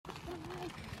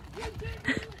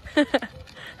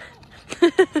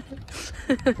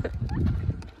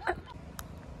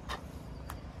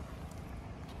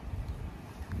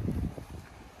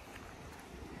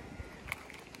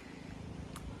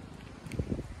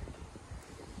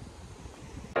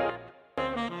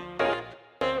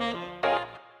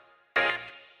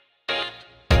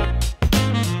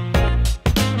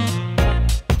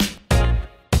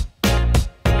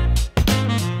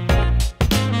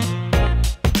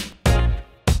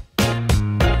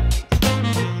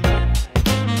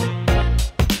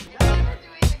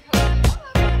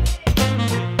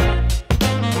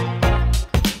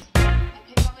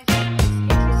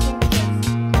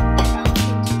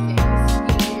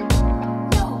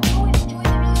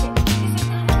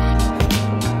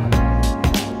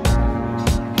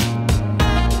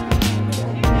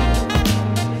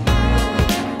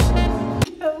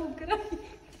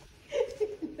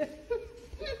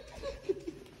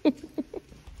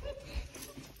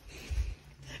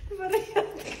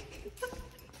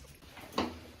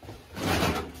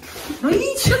No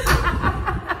idź!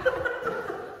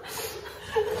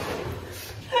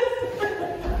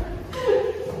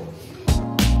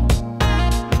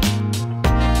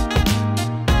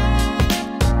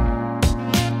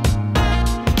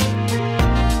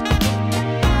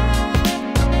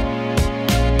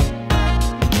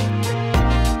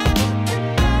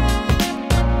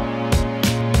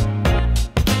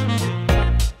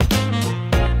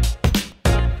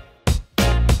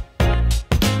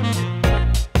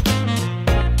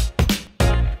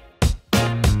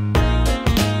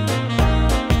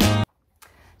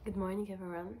 Good morning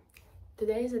everyone.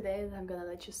 Today is the day that I'm gonna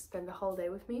let you spend the whole day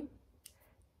with me.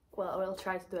 Well, I will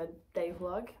try to do a day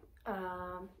vlog.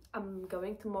 I'm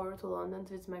going tomorrow to London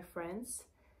to visit my friends.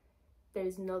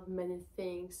 There's not many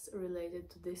things related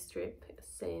to this trip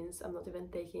since I'm not even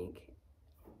taking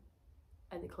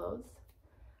any clothes.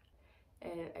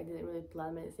 And I didn't really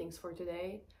plan many things for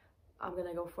today. I'm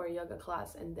gonna go for a yoga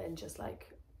class and then just like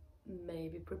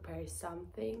maybe prepare some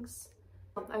things.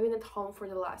 I've been at home for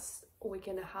the last week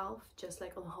and a half, just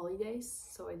like on holidays,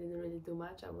 so I didn't really do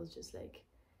much. I was just like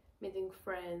meeting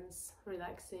friends,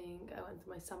 relaxing. I went to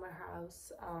my summer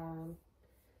house,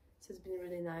 so it's been a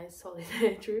really nice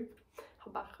holiday trip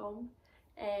back home.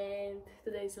 And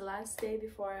today is the last day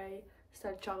before I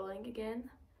start traveling again.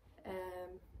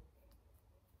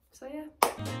 So yeah.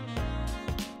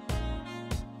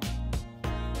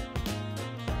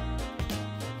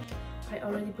 I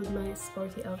already put my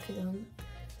sporty outfit on,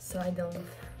 so I don't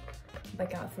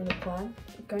back out from the plan.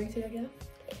 I'm going to yoga.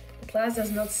 The class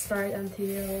does not start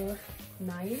until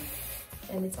 9,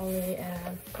 and it's only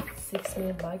a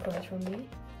 6-minute bike ride from me.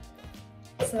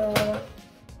 So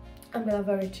I'm gonna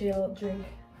very chill, drink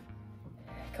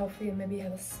coffee, and maybe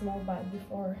have a small bath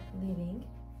before leaving,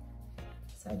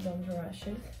 so I don't rush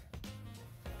it.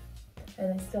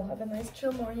 And I still have a nice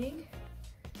chill morning.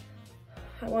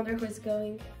 I wonder who is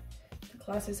going.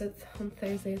 Classes on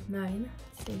Thursday at 9,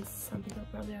 since some people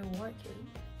probably are working,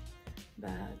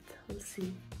 but we'll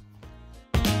see.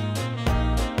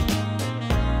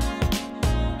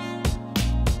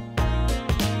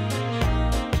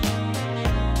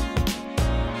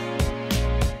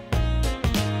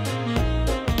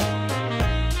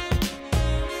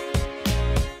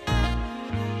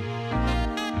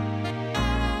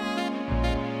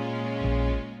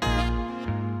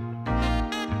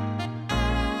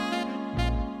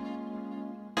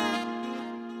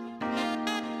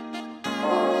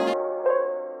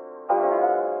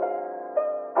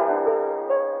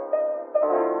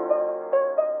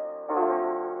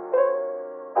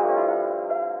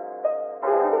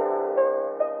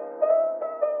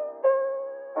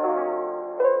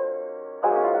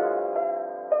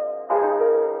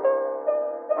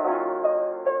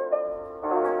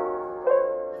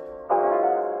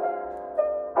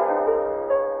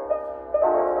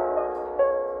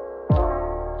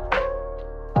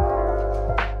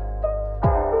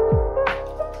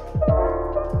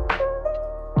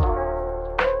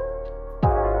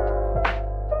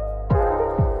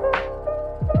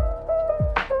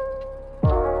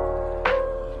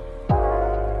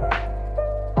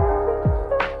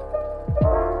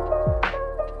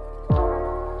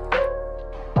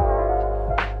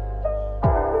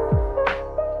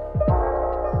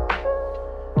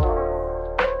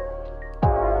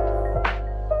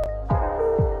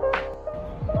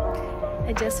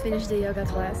 I just finished the yoga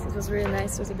class. It was really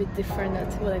nice. It was a bit different than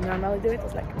what I normally do. It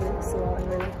was like really slow and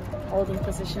really holding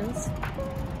positions.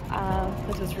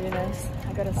 It was really nice.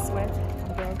 I got a sweat,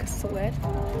 I broke a sweat.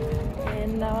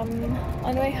 And now I'm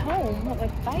on the way home on my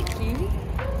bikey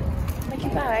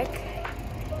bike.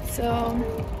 So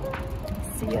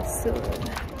see you soon.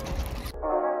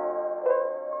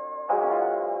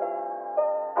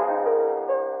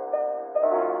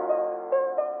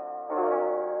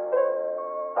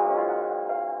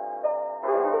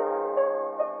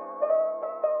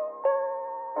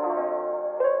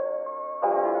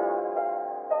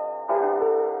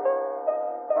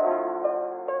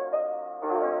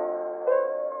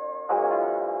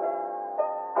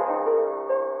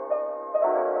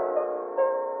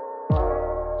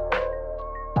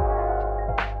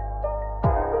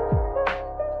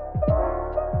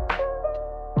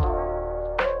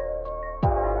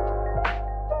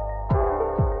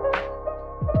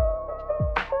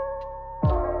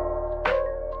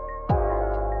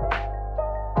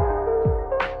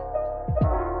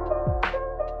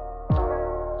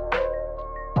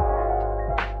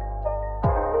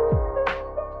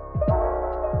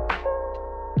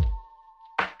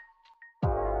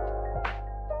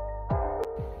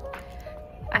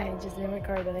 I just didn't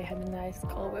record, but I had a nice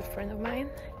call with a friend of mine,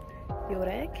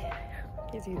 Jurek.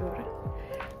 He's Jure.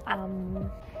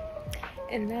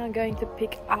 And now I'm going to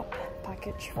pick up a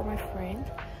package for my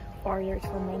friend, ordered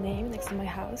for my name next to my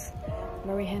house.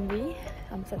 Very handy.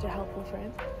 I'm such a helpful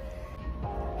friend.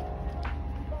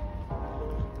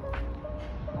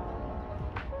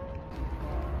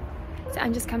 So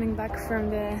I'm just coming back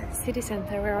from the city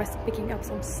center where I was picking up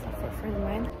some stuff for a friend of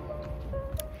mine.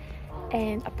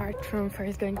 And apart from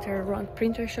first going to a wrong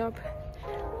printer shop,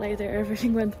 later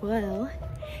everything went well.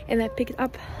 And I picked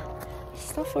up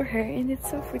stuff for her and it's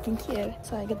so freaking cute.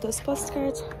 So I got those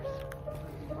postcards.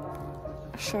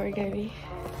 Sorry, Gaby.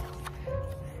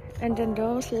 And then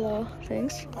those little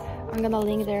things. I'm gonna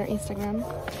link their Instagram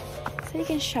so you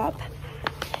can shop.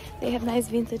 They have nice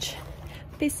vintage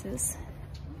pieces.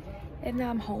 And now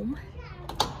I'm home.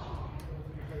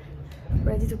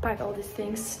 Ready to pack all these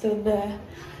things to the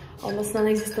almost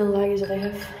non-existent luggage that I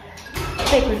have to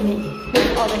take with me.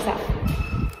 All this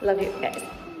stuff. Love you guys.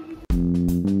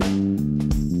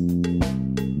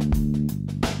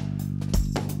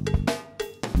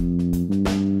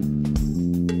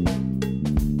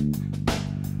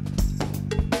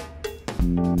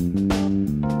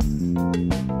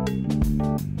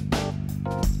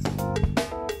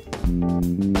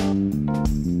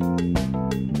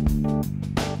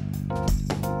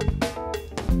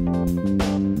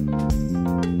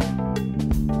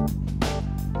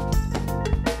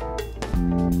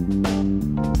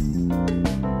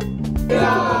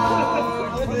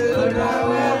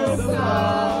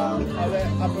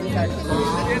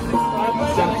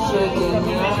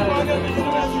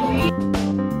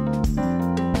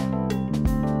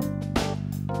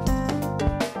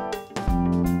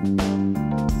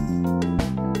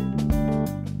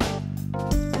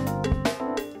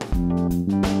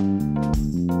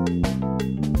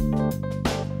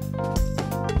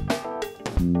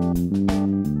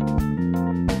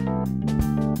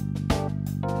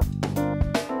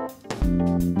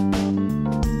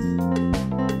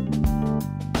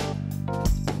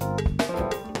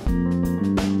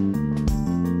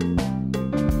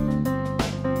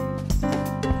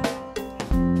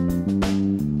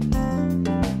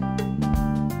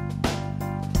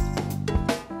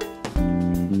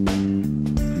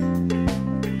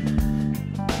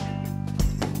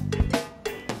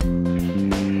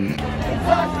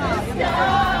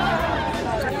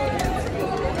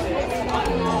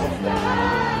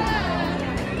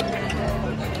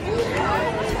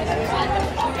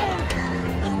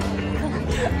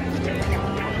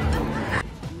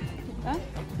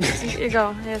 You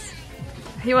go, yes.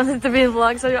 He wanted to be in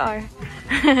vlog, so you are.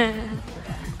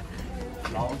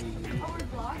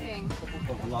 Vlogging.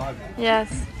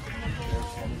 Yes.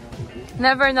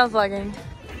 Never not vlogging.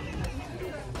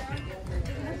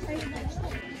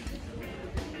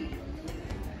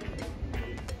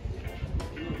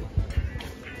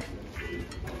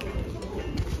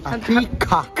 A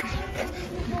peacock.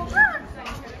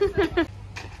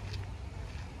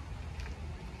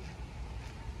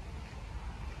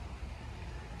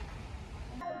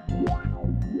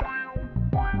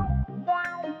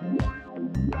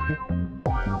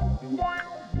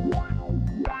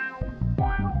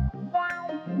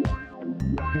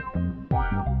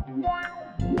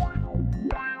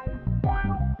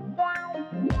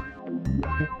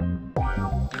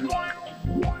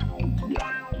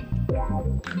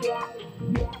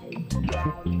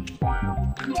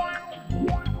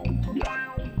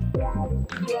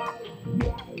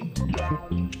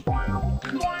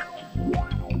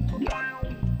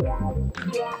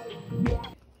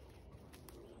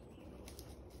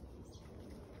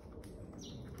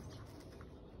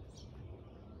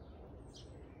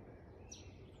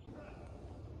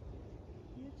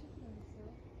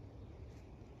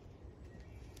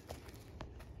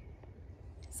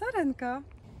 Sarenka.